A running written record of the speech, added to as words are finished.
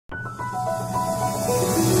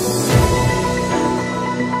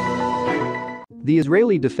The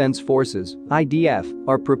Israeli Defense Forces (IDF)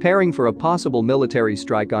 are preparing for a possible military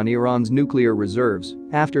strike on Iran's nuclear reserves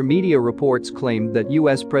after media reports claimed that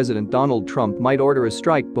US President Donald Trump might order a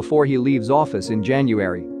strike before he leaves office in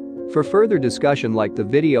January. For further discussion, like the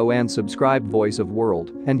video and subscribe Voice of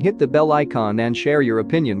World and hit the bell icon and share your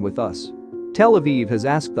opinion with us. Tel Aviv has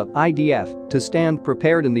asked the IDF to stand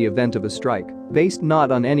prepared in the event of a strike, based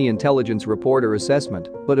not on any intelligence report or assessment,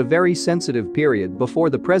 but a very sensitive period before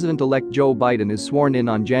the president-elect Joe Biden is sworn in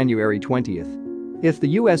on January 20th. If the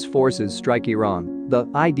US forces strike Iran, the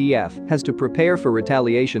IDF has to prepare for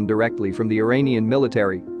retaliation directly from the Iranian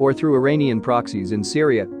military or through Iranian proxies in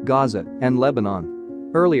Syria, Gaza, and Lebanon.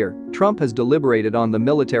 Earlier, Trump has deliberated on the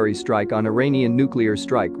military strike on Iranian nuclear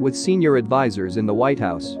strike with senior advisors in the White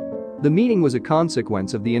House. The meeting was a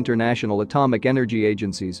consequence of the International Atomic Energy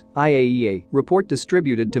Agency's (IAEA) report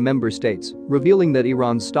distributed to member states, revealing that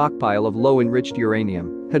Iran's stockpile of low-enriched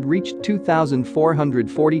uranium had reached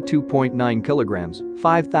 2,442.9 kilograms,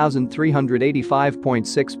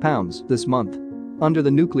 5,385.6 pounds this month. Under the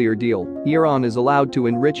nuclear deal, Iran is allowed to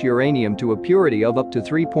enrich uranium to a purity of up to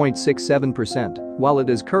 3.67%, while it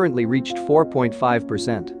has currently reached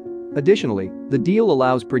 4.5%. Additionally, the deal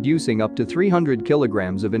allows producing up to 300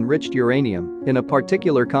 kilograms of enriched uranium in a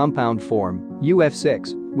particular compound form,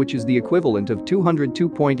 UF6, which is the equivalent of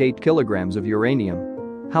 202.8 kilograms of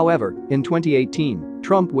uranium. However, in 2018,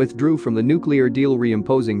 Trump withdrew from the nuclear deal,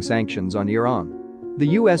 reimposing sanctions on Iran.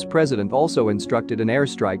 The US president also instructed an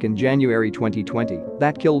airstrike in January 2020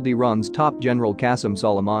 that killed Iran's top general Qasem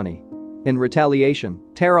Soleimani. In retaliation,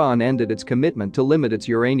 Tehran ended its commitment to limit its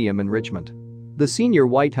uranium enrichment. The senior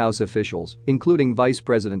White House officials, including Vice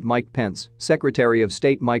President Mike Pence, Secretary of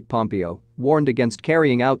State Mike Pompeo, warned against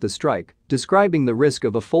carrying out the strike, describing the risk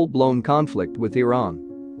of a full-blown conflict with Iran.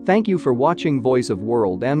 Thank you for watching Voice of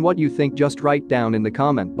World, and what you think just write down in the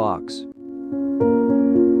comment box.